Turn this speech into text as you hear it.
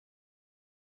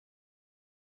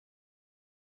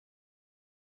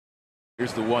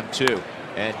Here's the 1-2.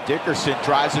 And Dickerson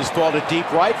drives his ball to deep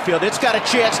right field. It's got a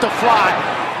chance to fly.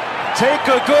 Take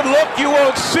a good look. You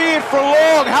won't see it for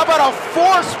long. How about a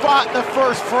 4 spot in the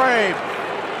first frame?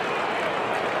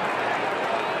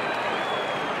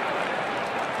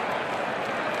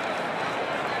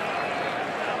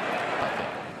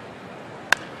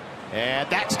 And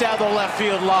that's down the left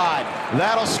field line.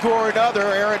 That'll score another.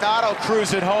 Arenado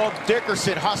cruising home.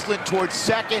 Dickerson hustling towards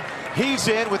second. He's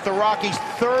in with the Rockies'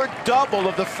 third double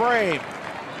of the frame.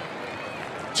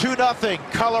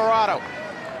 2-0, Colorado.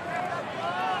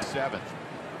 7th.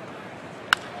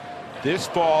 This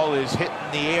ball is hitting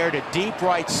the air to deep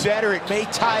right center. It may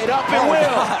tie it up. It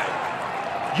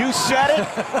will. You said it.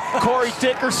 Corey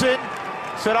Dickerson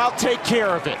said, I'll take care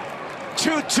of it.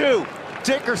 2-2.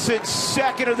 Dickerson's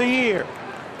second of the year.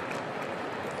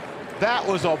 That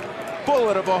was a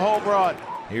bullet of a home run.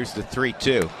 Here's the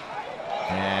 3-2.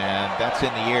 And that's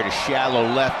in the air to shallow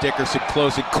left. Dickerson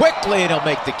closing quickly, and he'll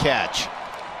make the catch.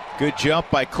 Good jump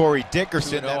by Corey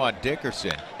Dickerson on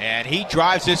Dickerson. And he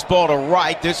drives this ball to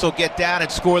right. This will get down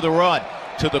and score the run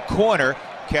to the corner.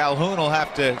 Calhoun will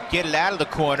have to get it out of the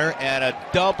corner, and a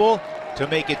double to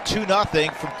make it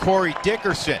 2-0 from Corey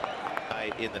Dickerson.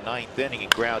 In the 9th inning and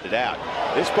grounded out.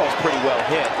 This ball's pretty well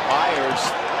hit. Myers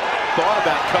thought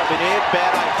about coming in.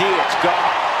 Bad idea. It's gone.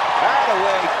 Right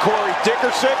away, Corey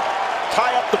Dickerson.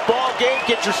 Tie up the ball game.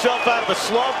 Get yourself out of a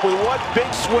slump with one big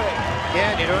swing.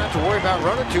 Yeah, and you don't have to worry about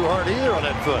running too hard either on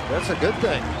that foot. That's a good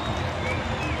thing.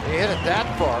 He hit it that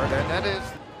far, and that is.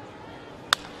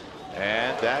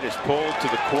 And that is pulled to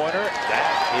the corner.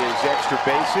 That is extra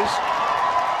bases.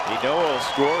 He'll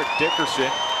score.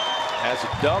 Dickerson has a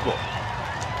double.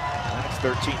 That's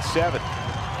 13-7.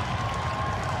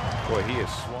 Boy, he has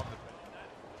swung.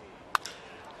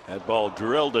 That ball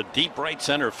drilled to deep right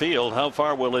center field. How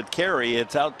far will it carry?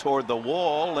 It's out toward the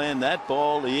wall, and that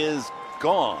ball is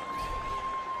gone.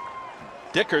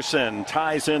 Dickerson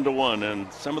ties into one,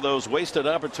 and some of those wasted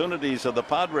opportunities of the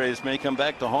Padres may come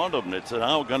back to haunt them. It's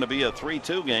now going to be a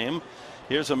 3-2 game.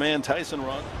 Here's a man, Tyson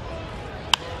Rod.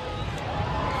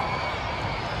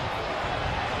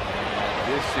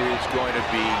 This is going to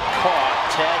be caught,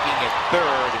 tagging at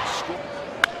third and score.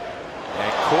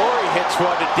 And Corey hits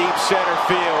one to deep center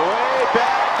field, way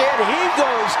back, and he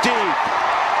goes deep.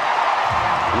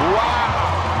 Wow.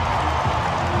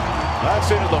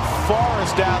 That's into the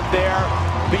forest out there,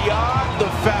 beyond the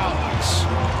fountains.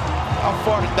 How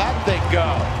far did that thing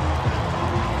go?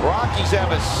 Rockies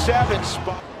have a 7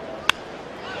 spot.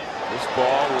 This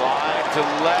ball line to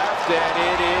left, and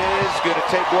it is going to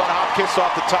take one hop kiss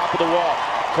off the top of the wall.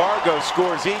 Cargo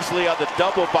scores easily on the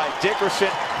double by Dickerson,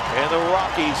 and the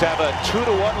Rockies have a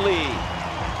 2-1 lead.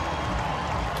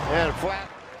 And flat.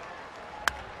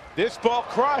 This ball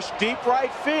crushed deep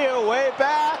right field, way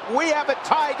back. We have a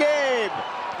tie game.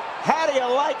 How do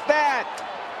you like that?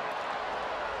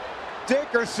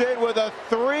 Dickerson with a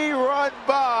 3-run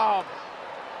bomb.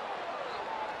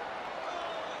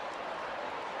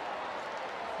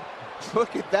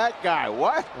 Look at that guy.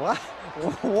 What?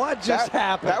 What just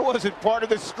happened? That wasn't part of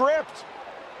the script.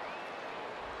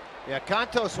 Yeah,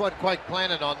 Contos wasn't quite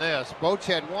planning on this. Boch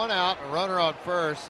had one out, a runner on first.